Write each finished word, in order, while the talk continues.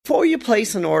Before you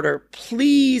place an order,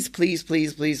 please, please,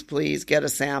 please, please, please get a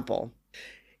sample.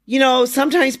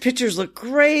 Sometimes pictures look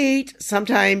great.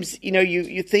 Sometimes,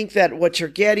 you think that what you're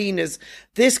getting is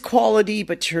this quality,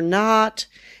 but you're not.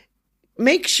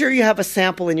 Make sure you have a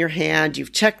sample in your hand.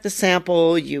 You've checked the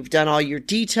sample. You've done all your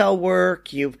detail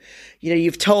work. You've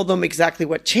told them exactly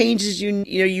what changes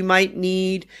you might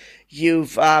need.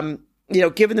 You've,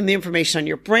 given them the information on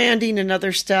your branding and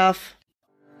other stuff.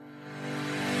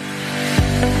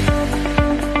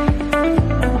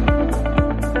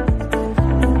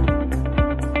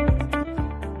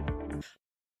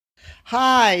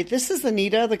 Hi, this is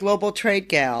Anita, the Global Trade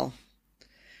Gal.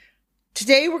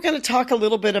 Today we're going to talk a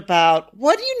little bit about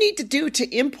what do you need to do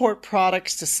to import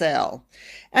products to sell.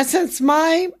 And since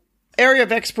my area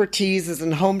of expertise is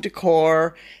in home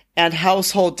decor and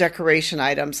household decoration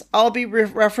items, I'll be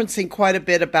referencing quite a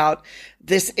bit about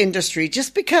this industry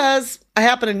just because I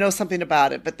happen to know something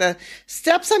about it. But the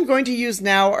steps I'm going to use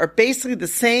now are basically the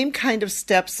same kind of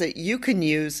steps that you can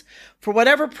use for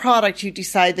whatever product you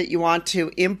decide that you want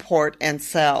to import and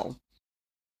sell.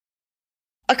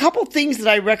 A couple things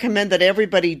that I recommend that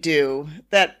everybody do.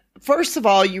 That first of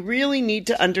all, you really need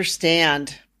to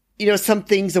understand, some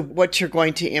things of what you're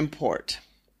going to import.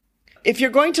 If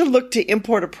you're going to look to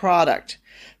import a product,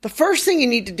 the first thing you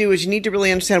need to do is you need to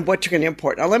really understand what you're going to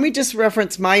import. Now, let me just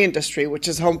reference my industry, which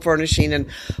is home furnishing and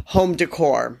home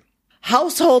decor.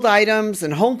 Household items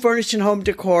and home furnishing, home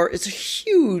decor is a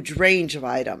huge range of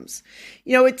items.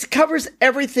 It covers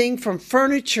everything from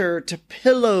furniture to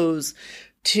pillows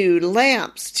to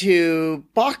lamps to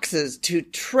boxes to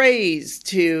trays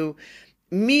to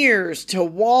mirrors to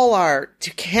wall art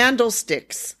to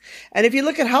candlesticks. And if you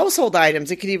look at household items,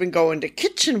 it could even go into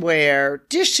kitchenware,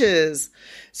 dishes.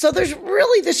 So there's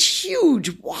really this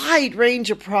huge, wide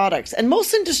range of products. And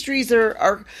most industries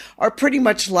are pretty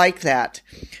much like that.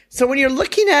 So when you're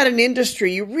looking at an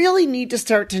industry, you really need to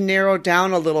start to narrow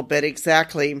down a little bit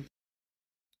exactly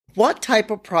what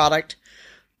type of product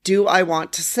do I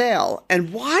want to sell?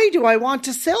 And why do I want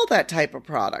to sell that type of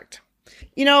product?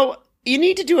 You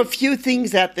need to do a few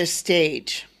things at this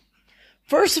stage.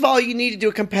 First of all, you need to do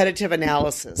a competitive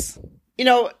analysis.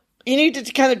 You need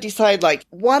to kind of decide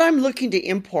what I'm looking to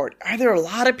import. Are there a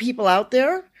lot of people out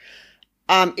there?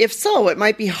 If so, it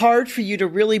might be hard for you to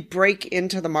really break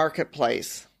into the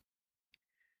marketplace.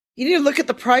 You need to look at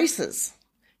the prices.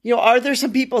 Are there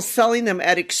some people selling them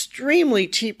at extremely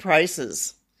cheap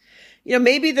prices?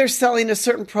 Maybe they're selling a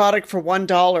certain product for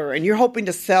 $1 and you're hoping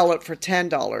to sell it for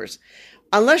 $10.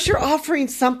 Unless you're offering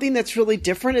something that's really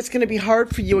different, it's going to be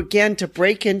hard for you again to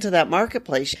break into that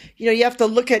marketplace. You have to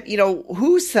look at,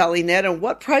 who's selling it and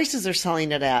what prices they're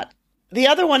selling it at. The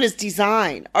other one is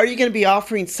design. Are you going to be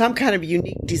offering some kind of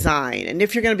unique design? And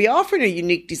if you're going to be offering a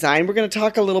unique design, we're going to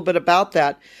talk a little bit about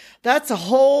that. That's a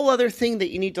whole other thing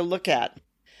that you need to look at.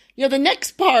 The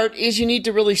next part is you need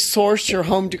to really source your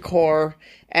home decor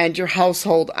and your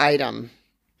household item.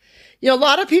 A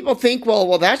lot of people think,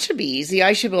 well, that should be easy.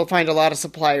 I should be able to find a lot of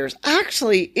suppliers.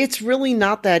 Actually, it's really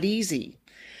not that easy.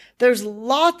 There's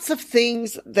lots of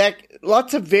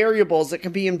variables that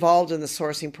can be involved in the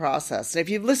sourcing process. And if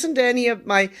you've listened to any of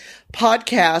my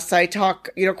podcasts, I talk,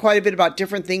 quite a bit about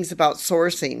different things about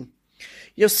sourcing.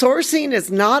 Sourcing is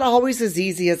not always as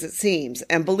easy as it seems.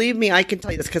 And believe me, I can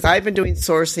tell you this because I've been doing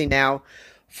sourcing now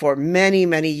for many,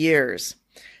 many years.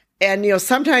 And,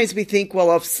 sometimes we think,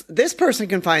 well, if this person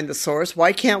can find the source,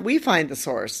 why can't we find the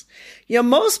source?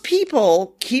 Most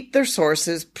people keep their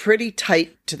sources pretty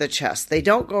tight to the chest. They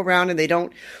don't go around and they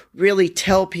don't really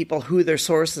tell people who their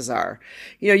sources are.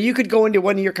 You could go into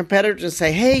one of your competitors and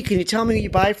say, hey, can you tell me who you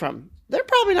buy from? They're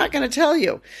probably not going to tell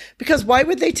you because why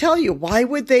would they tell you? Why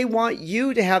would they want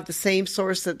you to have the same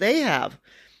source that they have?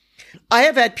 I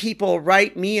have had people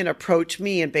write me and approach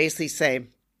me and basically say,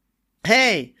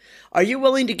 hey, are you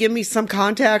willing to give me some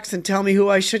contacts and tell me who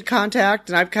I should contact?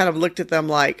 And I've kind of looked at them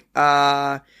like,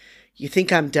 you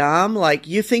think I'm dumb?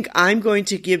 You think I'm going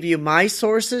to give you my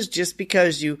sources just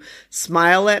because you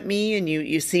smile at me and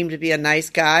you seem to be a nice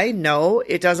guy? No,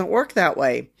 it doesn't work that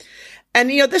way. And,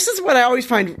 this is what I always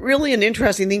find really an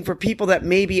interesting thing for people that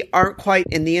maybe aren't quite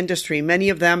in the industry. Many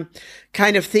of them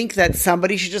kind of think that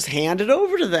somebody should just hand it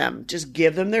over to them, just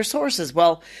give them their sources.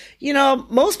 Well,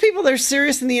 most people that are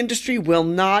serious in the industry will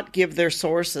not give their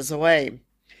sources away.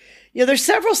 There's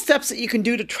several steps that you can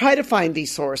do to try to find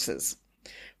these sources.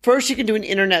 First, you can do an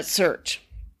internet search.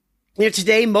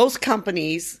 Today, most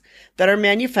companies that are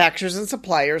manufacturers and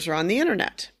suppliers are on the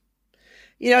internet.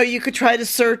 You could try to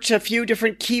search a few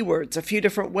different keywords, a few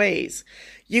different ways.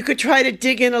 You could try to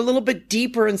dig in a little bit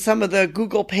deeper in some of the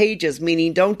Google pages,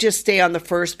 meaning don't just stay on the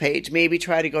first page. Maybe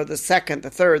try to go to the second, the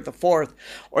third, the fourth,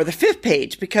 or the fifth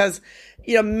page, because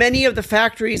many of the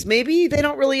factories, maybe they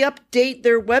don't really update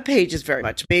their web pages very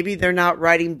much. Maybe they're not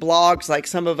writing blogs like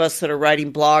some of us that are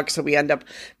writing blogs, so we end up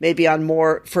maybe on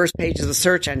more first pages of the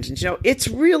search engines. It's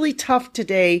really tough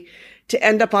today to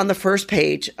end up on the first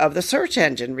page of the search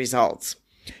engine results.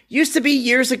 Used to be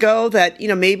years ago that,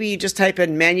 maybe you just type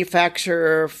in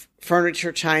manufacturer,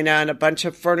 furniture, China, and a bunch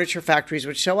of furniture factories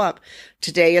would show up.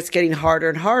 Today, it's getting harder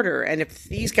and harder. And if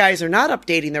these guys are not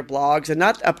updating their blogs and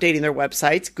not updating their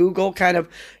websites, Google kind of,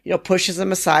 pushes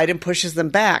them aside and pushes them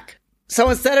back. So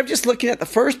instead of just looking at the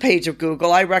first page of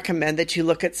Google, I recommend that you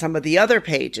look at some of the other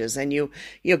pages and you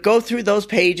go through those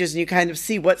pages and you kind of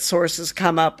see what sources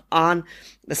come up on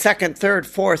the second, third,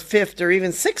 fourth, fifth, or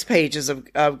even sixth pages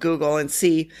of Google and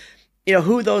see,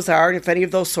 who those are and if any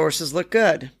of those sources look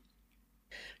good.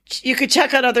 You could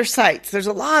check out other sites. There's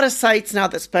a lot of sites now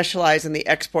that specialize in the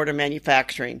export of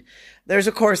manufacturing. There's,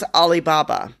 of course,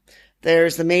 Alibaba.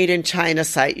 There's the Made in China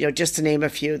site, just to name a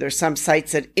few. There's some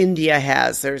sites that India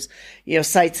has. There's,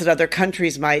 sites that other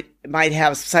countries might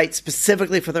have sites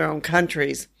specifically for their own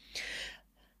countries.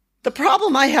 The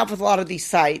problem I have with a lot of these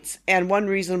sites, and one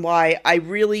reason why I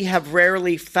really have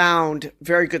rarely found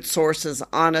very good sources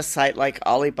on a site like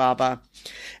Alibaba,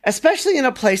 especially in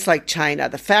a place like China,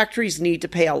 the factories need to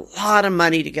pay a lot of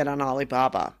money to get on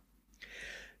Alibaba.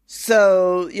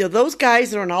 So, those guys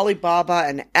that are on Alibaba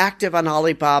and active on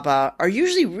Alibaba are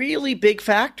usually really big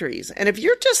factories. And if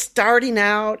you're just starting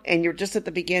out and you're just at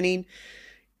the beginning,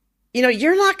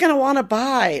 you're not going to want to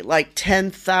buy like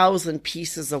 10,000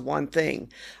 pieces of one thing.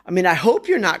 I mean, I hope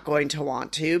you're not going to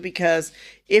want to, because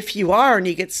if you are and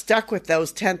you get stuck with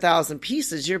those 10,000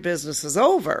 pieces, your business is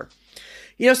over.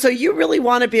 So you really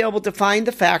want to be able to find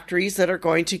the factories that are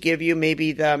going to give you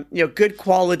maybe the, good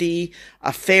quality,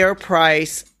 a fair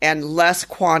price, and less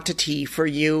quantity for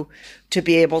you to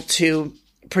be able to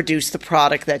produce the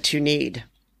product that you need.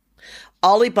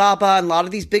 Alibaba and a lot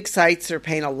of these big sites are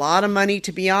paying a lot of money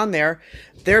to be on there.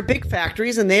 They're big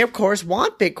factories and they, of course,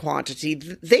 want big quantity.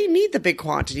 They need the big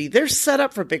quantity. They're set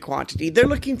up for big quantity. They're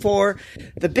looking for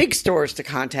the big stores to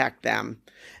contact them.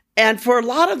 And for a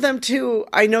lot of them too,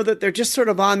 I know that they're just sort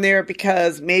of on there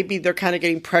because maybe they're kind of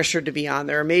getting pressured to be on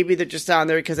there. Or maybe they're just on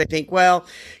there because they think, well,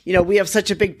 we have such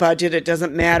a big budget. It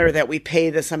doesn't matter that we pay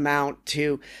this amount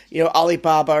to,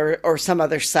 Alibaba or some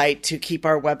other site to keep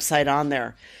our website on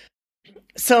there.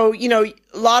 So, a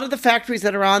lot of the factories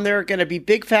that are on there are going to be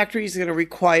big factories, going to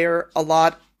require a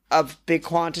lot of big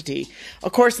quantity.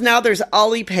 Of course, now there's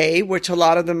Alipay, which a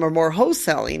lot of them are more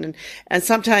wholesaling. And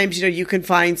sometimes, you can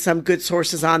find some good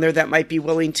sources on there that might be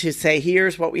willing to say,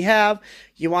 here's what we have.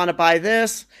 You want to buy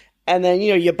this? And then,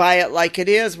 you buy it like it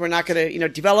is. We're not going to,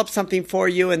 develop something for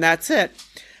you and that's it.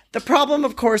 The problem,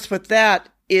 of course, with that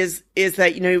is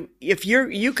that, if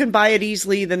you can buy it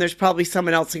easily, then there's probably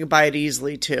someone else who can buy it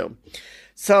easily too.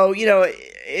 So,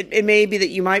 it may be that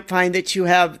you might find that you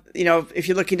have, if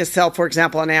you're looking to sell, for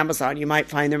example, on Amazon, you might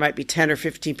find there might be 10 or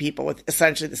 15 people with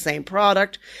essentially the same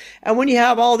product. And when you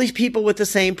have all these people with the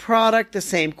same product, the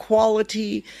same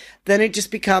quality, then it just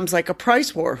becomes like a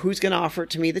price war. Who's going to offer it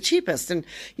to me the cheapest? And,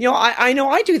 I know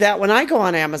I do that when I go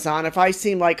on Amazon. If I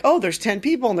seem like, oh, there's 10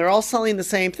 people and they're all selling the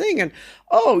same thing. And,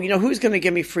 oh, who's going to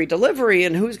give me free delivery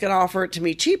and who's going to offer it to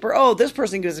me cheaper? Oh, this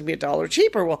person gives me $1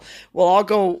 cheaper. Well, I'll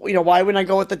go, why wouldn't I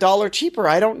go with the $1 cheaper?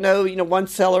 I don't know, one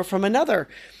seller from another.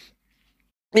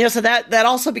 So that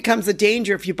also becomes a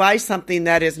danger if you buy something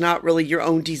that is not really your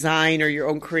own design or your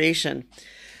own creation.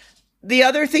 The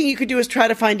other thing you could do is try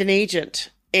to find an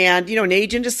agent. And, an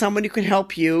agent is someone who can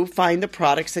help you find the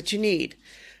products that you need.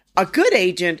 A good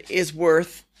agent is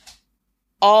worth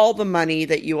all the money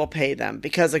that you will pay them,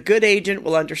 because a good agent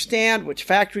will understand which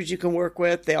factories you can work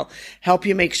with. They'll help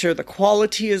you make sure the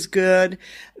quality is good.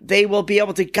 They will be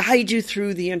able to guide you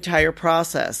through the entire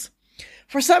process.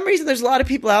 For some reason, there's a lot of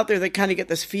people out there that kind of get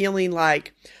this feeling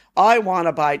like, I want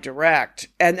to buy direct.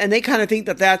 And they kind of think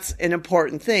that that's an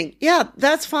important thing. Yeah,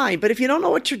 that's fine. But if you don't know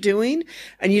what you're doing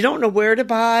and you don't know where to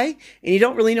buy and you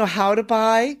don't really know how to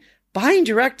buy, buying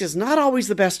direct is not always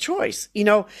the best choice.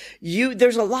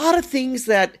 There's a lot of things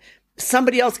that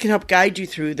somebody else can help guide you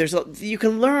through. You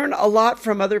can learn a lot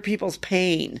from other people's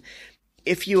pain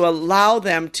if you allow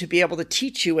them to be able to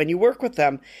teach you and you work with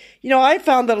them. I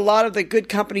found that a lot of the good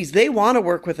companies, they want to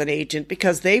work with an agent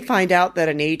because they find out that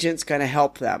an agent's going to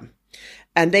help them.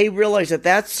 And they realize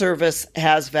that service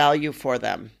has value for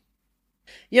them.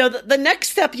 The next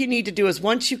step you need to do is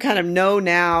once you kind of know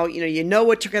now, you know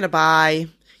what you're going to buy,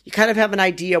 You kind of have an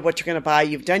idea of what you're going to buy.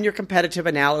 You've done your competitive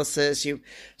analysis. You've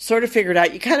sort of figured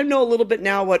out, you kind of know a little bit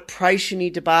now what price you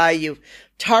need to buy. You've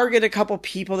targeted a couple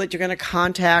people that you're going to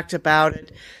contact about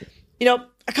it.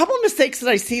 A couple of mistakes that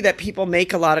I see that people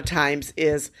make a lot of times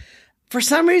is, for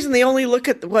some reason, they only look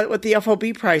at what the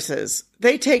FOB price is.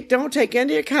 They don't take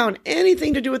into account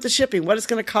anything to do with the shipping, what it's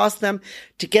going to cost them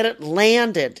to get it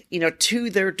landed, to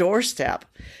their doorstep.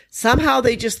 Somehow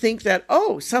they just think that,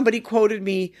 oh, somebody quoted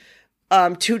me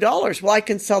 $2. Well, I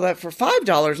can sell that for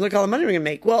 $5. Look all the money we're going to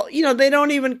make. Well, they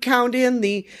don't even count in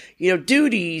the,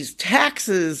 duties,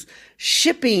 taxes,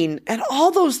 shipping, and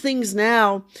all those things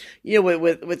now,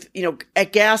 with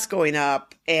gas going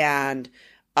up and,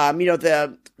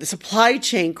 the supply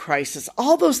chain crisis,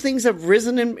 all those things have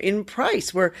risen in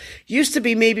price, where used to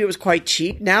be maybe it was quite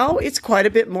cheap. Now it's quite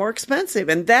a bit more expensive,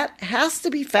 and that has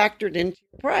to be factored into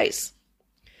the price.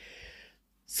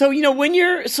 So, when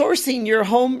you're sourcing your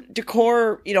home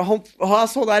decor, home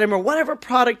household item or whatever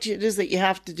product it is that you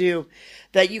have to do,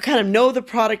 that you kind of know the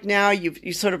product now,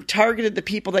 you sort of targeted the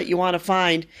people that you want to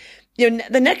find.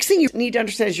 The next thing you need to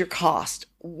understand is your cost.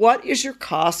 What is your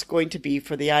cost going to be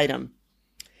for the item?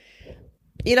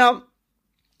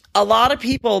 A lot of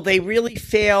people, they really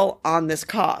fail on this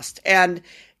cost. And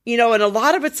and a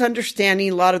lot of it's understanding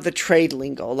a lot of the trade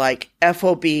lingo, like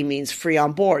FOB means free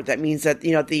on board. That means that,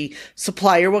 the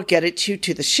supplier will get it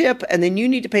to the ship, and then you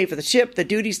need to pay for the ship, the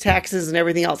duties, taxes, and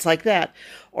everything else like that.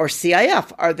 Or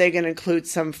CIF, are they going to include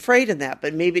some freight in that?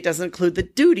 But maybe it doesn't include the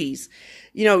duties.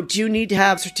 Do you need to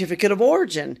have certificate of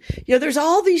origin? There's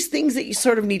all these things that you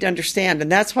sort of need to understand.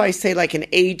 And that's why I say like an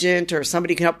agent or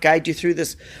somebody can help guide you through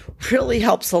this really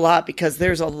helps a lot, because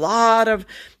there's a lot of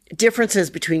differences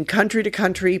between country to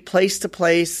country, place to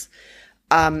place,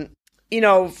 from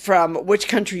which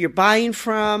country you're buying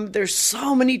from. There's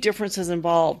so many differences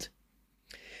involved.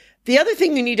 The other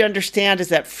thing you need to understand is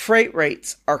that freight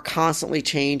rates are constantly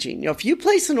changing. If you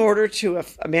place an order to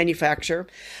a manufacturer,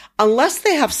 unless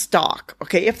they have stock,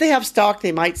 okay, if they have stock,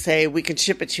 they might say, we can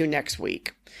ship it to you next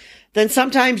week. Then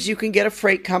sometimes you can get a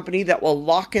freight company that will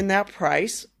lock in that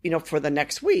price, for the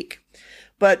next week.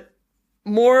 But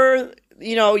more,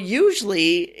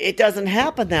 usually it doesn't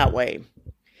happen that way.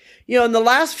 In the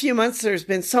last few months, there's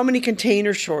been so many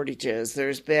container shortages.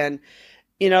 There's been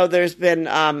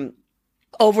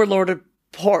overloaded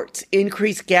ports,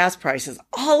 increased gas prices.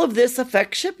 All of this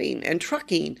affects shipping and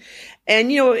trucking.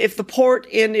 And,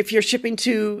 if you're shipping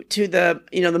to the,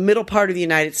 the middle part of the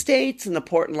United States, and the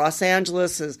port in Los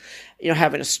Angeles is,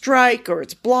 having a strike, or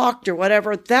it's blocked or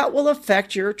whatever, that will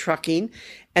affect your trucking,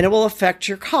 and it will affect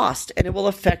your cost, and it will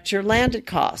affect your landed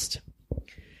cost.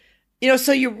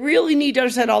 So you really need to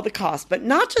understand all the costs, but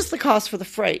not just the cost for the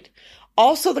freight,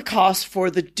 also the cost for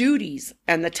the duties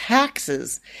and the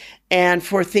taxes, and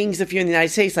for things, if you're in the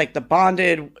United States, like the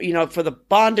bonded, for the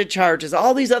bonded charges,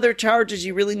 all these other charges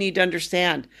you really need to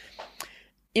understand.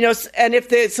 And if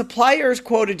the suppliers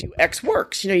quoted you X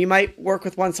works, you might work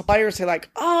with one supplier and say like,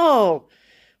 oh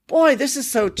boy, this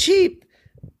is so cheap.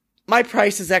 My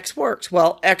price is X works.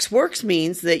 Well, X works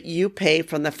means that you pay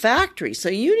from the factory. So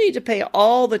you need to pay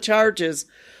all the charges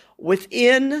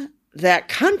within that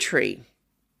country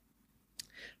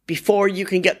before you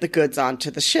can get the goods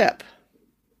onto the ship.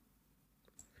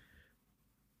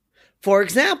 For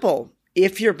example,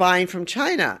 if you're buying from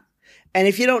China, and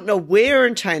if you don't know where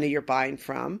in China you're buying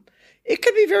from, it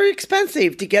could be very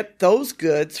expensive to get those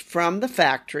goods from the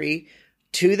factory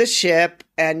to the ship,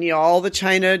 and, all the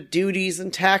China duties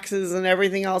and taxes and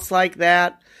everything else like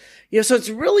that. So it's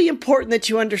really important that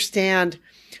you understand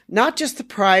not just the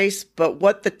price, but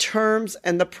what the terms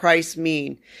and the price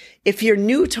mean. If you're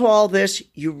new to all this,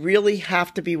 you really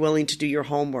have to be willing to do your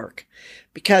homework,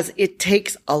 because it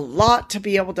takes a lot to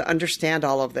be able to understand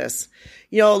all of this.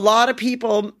 A lot of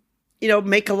people,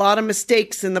 make a lot of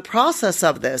mistakes in the process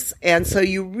of this. And so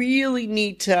you really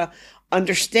need to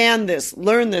understand this,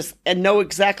 learn this, and know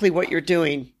exactly what you're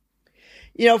doing.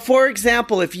 For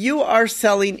example, if you are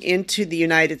selling into the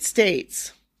United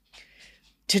States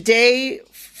today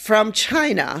from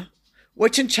China,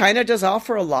 which in China does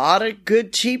offer a lot of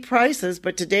good, cheap prices,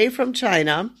 but today from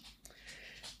China,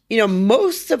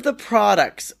 most of the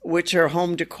products, which are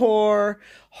home decor,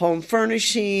 home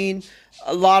furnishing,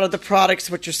 a lot of the products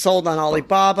which are sold on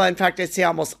Alibaba, in fact, I'd say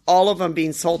almost all of them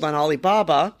being sold on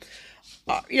Alibaba,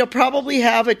 probably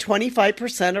have a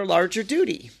 25% or larger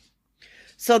duty.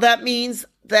 So that means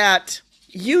that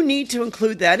you need to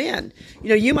include that in.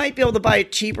 You might be able to buy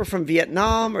it cheaper from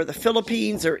Vietnam or the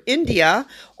Philippines or India,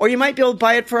 or you might be able to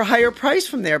buy it for a higher price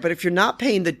from there. But if you're not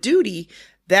paying the duty,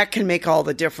 that can make all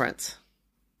the difference.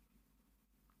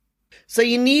 So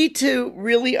you need to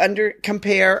really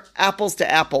compare apples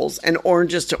to apples and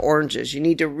oranges to oranges. You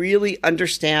need to really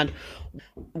understand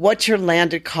what your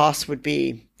landed cost would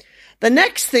be. The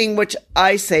next thing, which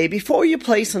I say, before you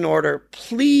place an order,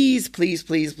 please, please,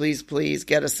 please, please, please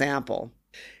get a sample.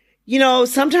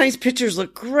 Sometimes pictures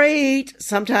look great.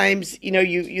 Sometimes,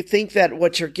 you think that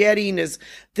what you're getting is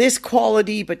this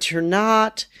quality, but you're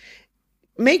not.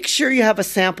 Make sure you have a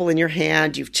sample in your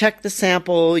hand. You've checked the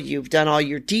sample. You've done all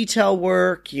your detail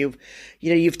work. You've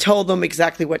told them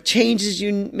exactly what changes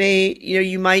you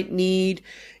might need.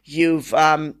 You've,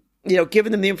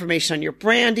 given them the information on your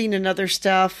branding and other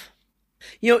stuff.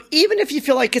 Even if you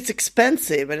feel like it's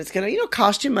expensive and it's going to,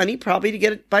 cost you money probably to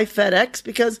get it by FedEx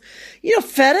because,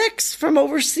 FedEx from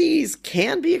overseas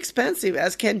can be expensive,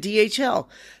 as can DHL.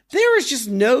 There is just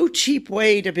no cheap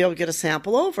way to be able to get a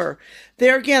sample over.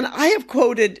 There again, I have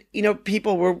quoted,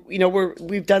 people where,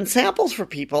 we've done samples for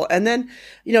people and then,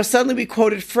 suddenly we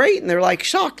quoted freight and they're like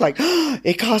shocked, like, oh,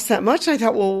 it costs that much. And I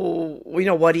thought, well,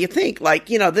 what do you think? Like,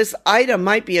 this item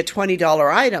might be a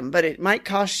 $20 item, but it might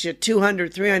cost you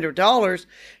 $200, $300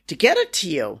 to get it to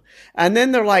you. And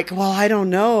then they're like, well, I don't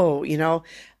know,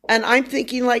 and I'm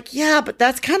thinking like, yeah, but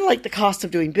that's kind of like the cost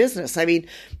of doing business. I mean,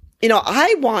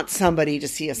 I want somebody to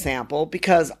see a sample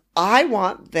because I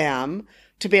want them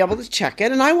to be able to check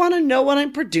it and I want to know what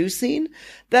I'm producing,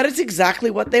 that it's exactly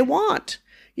what they want.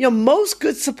 Most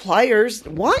good suppliers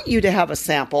want you to have a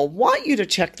sample, want you to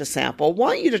check the sample,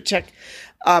 want you to check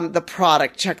the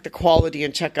product, check the quality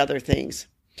and check other things.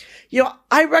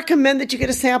 I recommend that you get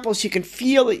a sample so you can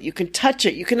feel it, you can touch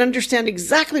it, you can understand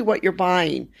exactly what you're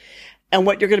buying and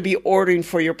what you're going to be ordering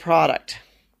for your product.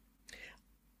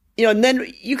 And then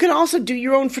you can also do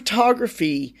your own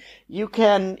photography. You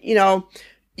can, you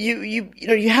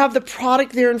have the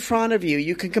product there in front of you.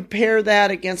 You can compare that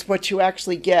against what you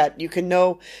actually get. You can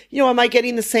know, am I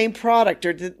getting the same product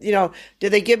or did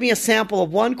they give me a sample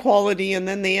of one quality and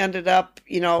then they ended up,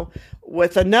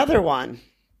 with another one?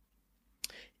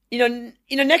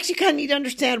 Next you kind of need to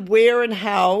understand where and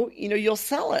how, you'll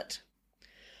sell it.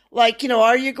 Like,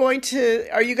 are you going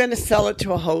to sell it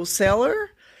to a wholesaler?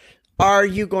 Are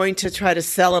you going to try to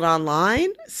sell it online,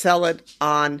 sell it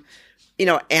on,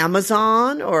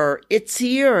 Amazon or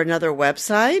Etsy or another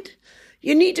website?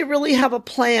 You need to really have a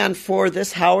plan for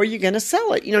this. How are you going to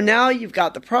sell it? Now you've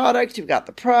got the product, you've got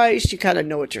the price, you kind of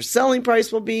know what your selling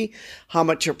price will be, how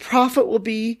much your profit will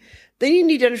be. Then you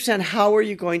need to understand how are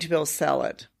you going to be able to sell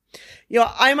it.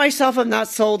 I myself have not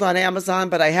sold on Amazon,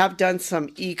 but I have done some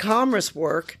e-commerce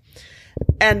work.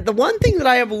 And the one thing that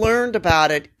I have learned about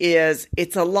it is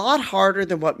it's a lot harder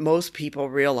than what most people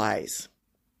realize.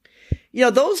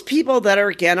 Those people that are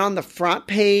again on the front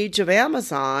page of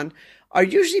Amazon are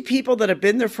usually people that have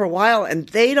been there for a while and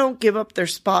they don't give up their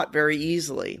spot very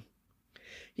easily.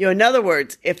 In other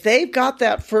words, if they've got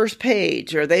that first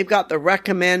page or they've got the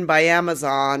recommend by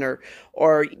Amazon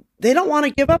or they don't want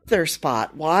to give up their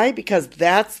spot. Why? Because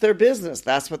that's their business.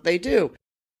 That's what they do.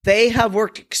 They have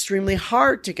worked extremely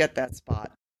hard to get that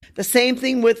spot. The same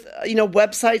thing with,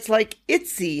 websites like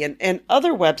Etsy and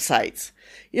other websites.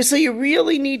 So you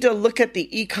really need to look at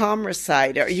the e-commerce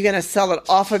side. Are you going to sell it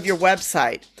off of your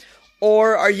website?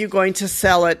 Or are you going to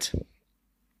sell it,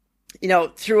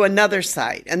 through another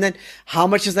site? And then how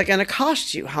much is that going to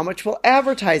cost you? How much will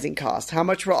advertising cost? How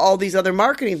much will all these other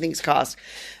marketing things cost?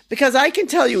 Because I can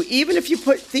tell you, even if you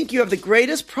think you have the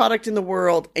greatest product in the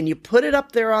world and you put it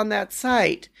up there on that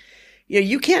site,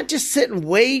 you can't just sit and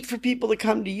wait for people to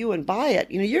come to you and buy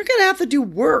it. You're going to have to do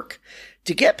work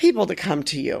to get people to come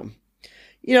to you.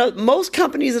 Most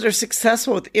companies that are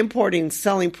successful with importing and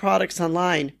selling products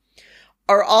online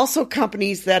are also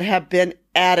companies that have been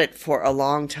at it for a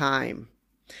long time.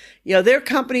 They're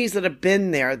companies that have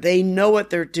been there. They know what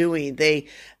they're doing. They've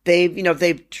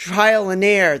trial and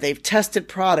error. They've tested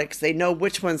products. They know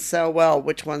which ones sell well,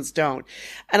 which ones don't.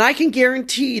 And I can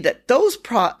guarantee that those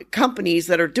companies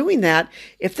that are doing that,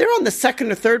 if they're on the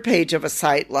second or third page of a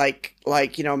site like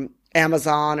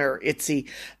Amazon or Etsy,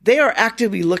 they are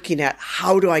actively looking at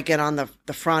how do I get on the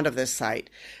front of this site,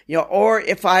 or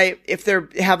if they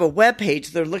have a web page,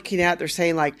 they're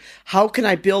saying like, how can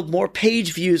I build more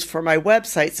page views for my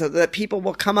website so that people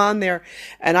will come on there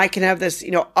and I can have this,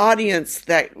 audience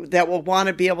that will want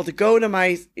to be able to go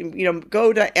to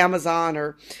go to Amazon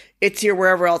or Etsy or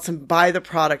wherever else and buy the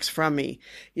products from me,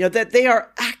 that they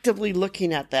are actively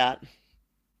looking at that.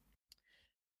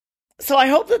 So I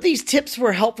hope that these tips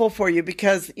were helpful for you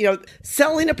because,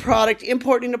 selling a product,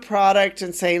 importing a product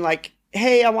and saying like,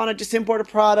 hey, I want to just import a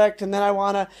product and then I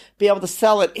want to be able to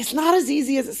sell it. It's not as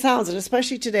easy as it sounds. And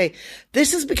especially today,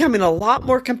 this is becoming a lot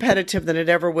more competitive than it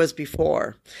ever was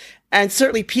before. And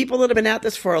certainly people that have been at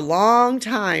this for a long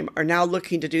time are now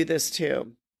looking to do this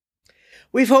too.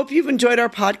 We hope you've enjoyed our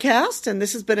podcast, and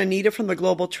this has been Anita from the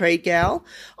Global Trade Gal.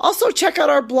 Also, check out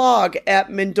our blog at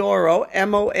Mondoro,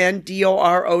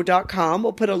 Mondoro.com.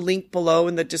 We'll put a link below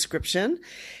in the description.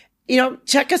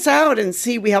 Check us out and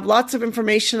see. We have lots of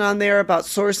information on there about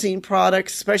sourcing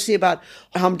products, especially about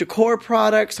home decor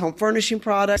products, home furnishing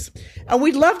products. And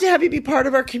we'd love to have you be part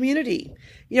of our community.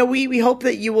 We hope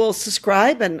that you will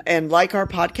subscribe and like our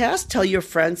podcast, tell your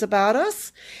friends about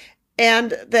us,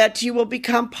 and that you will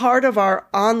become part of our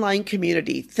online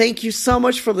community. Thank you so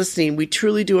much for listening. We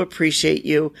truly do appreciate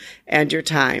you and your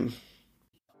time.